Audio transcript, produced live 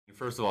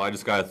First of all, I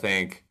just got to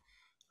thank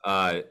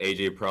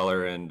AJ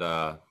Preller and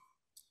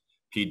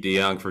Pete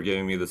DeYoung for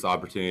giving me this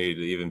opportunity to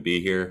even be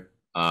here.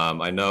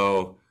 I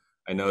know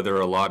there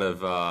were a lot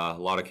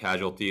of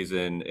casualties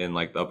in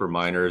like the upper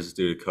minors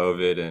due to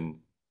COVID, and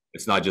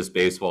it's not just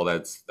baseball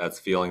that's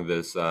feeling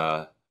this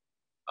loss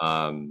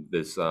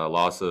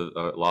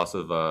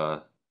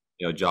of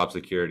job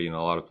security in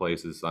a lot of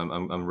places. So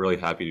I'm really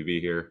happy to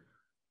be here.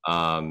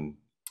 Um,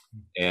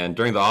 and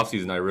during the off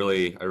season, I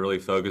really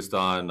focused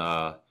on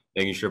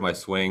making sure my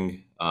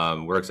swing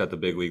works at the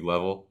big league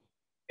level,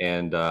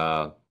 and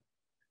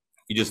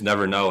you just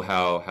never know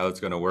how it's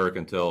going to work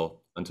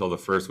until the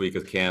first week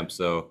of camp.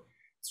 So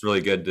it's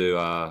really good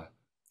to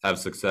have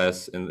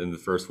success in the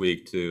first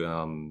week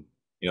to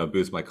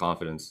boost my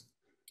confidence.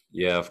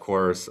 Yeah, of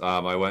course.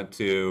 I went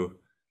to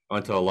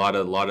a lot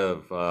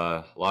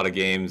of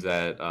games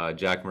at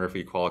Jack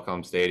Murphy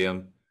Qualcomm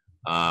Stadium.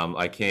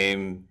 I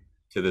came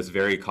to this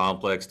very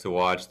complex to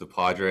watch the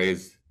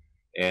Padres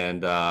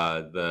and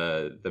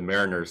the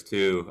Mariners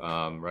too,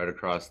 right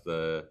across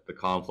the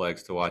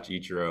complex to watch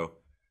Ichiro.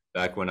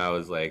 Back when I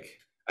was like,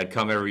 I'd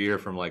come every year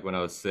from like when I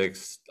was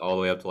 6 all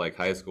the way up to like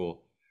high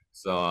school.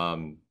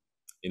 So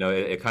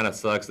it kind of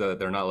sucks that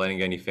they're not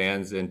letting any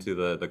fans into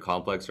the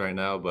complex right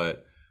now,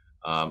 but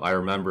I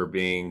remember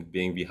being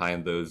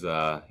behind those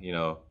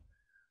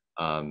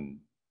um,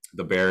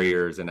 the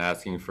barriers and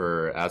asking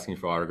for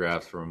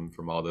autographs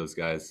from all those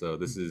guys. So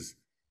this is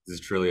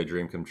truly a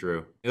dream come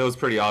true. It was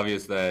pretty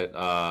obvious that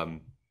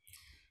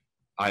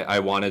I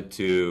wanted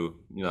to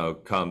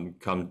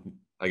come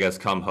I guess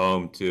come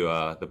home to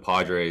the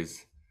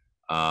Padres.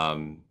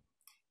 Um,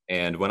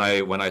 and when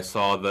I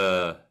saw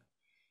the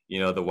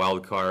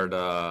wild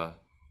card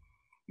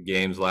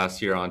games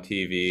last year on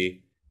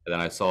TV, and then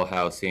I saw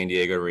how San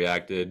Diego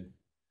reacted.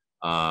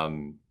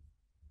 Um,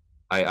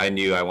 I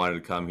knew I wanted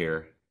to come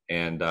here,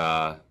 and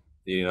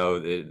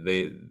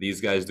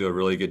these guys do a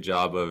really good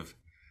job of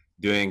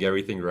doing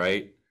everything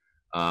right.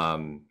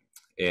 Um,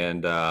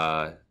 and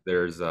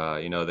there's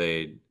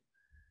they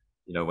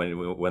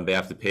when they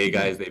have to pay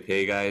guys, they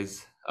pay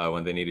guys.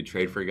 When they need to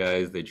trade for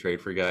guys, they trade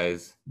for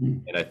guys.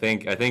 Mm. And I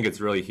think it's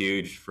really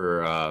huge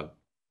for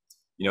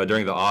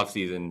during the off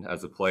season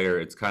as a player.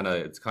 It's kind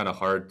of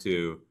hard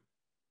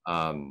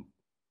um,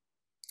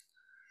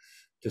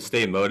 to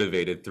stay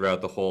motivated throughout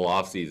the whole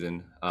off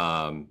season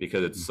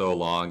because it's so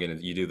long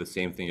and you do the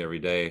same thing every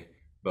day.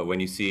 But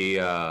when you see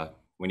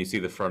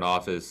the front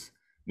office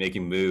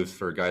making moves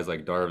for guys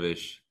like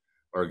Darvish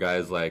or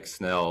guys like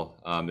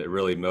Snell, it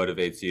really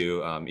motivates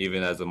you.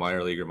 Even as a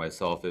minor leaguer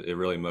myself, it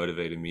really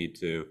motivated me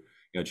to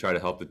try to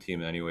help the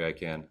team in any way I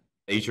can.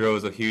 Ichiro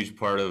is a huge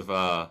part of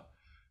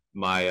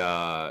my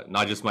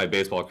not just my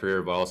baseball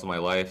career but also my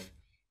life,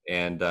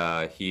 and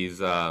he's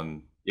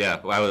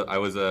yeah, I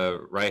was a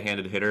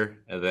right-handed hitter,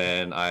 and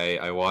then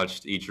I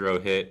watched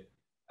Ichiro hit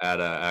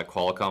at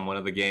Qualcomm one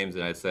of the games,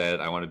 and I said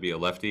I want to be a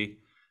lefty.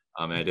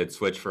 And I did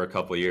switch for a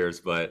couple of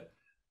years, but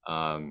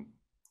um,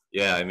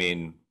 yeah, I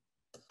mean,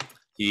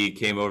 he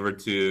came over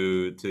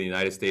to the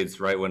United States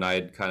right when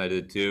I kind of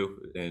did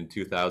too in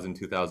 2000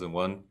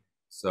 2001.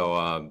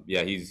 So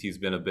yeah, he's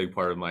been a big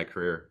part of my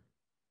career.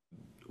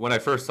 When I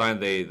first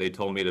signed, they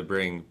told me to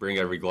bring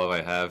every glove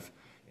I have,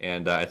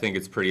 and I think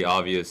it's pretty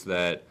obvious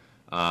that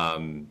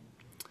um,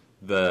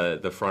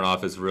 the front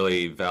office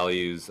really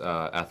values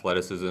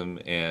athleticism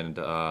and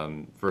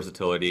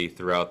versatility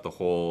throughout the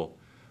whole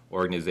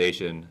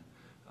organization.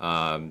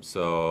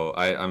 So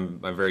I'm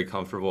very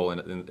comfortable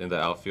in the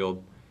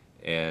outfield,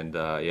 and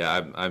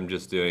yeah, I'm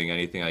just doing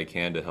anything I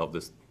can to help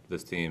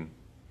this team.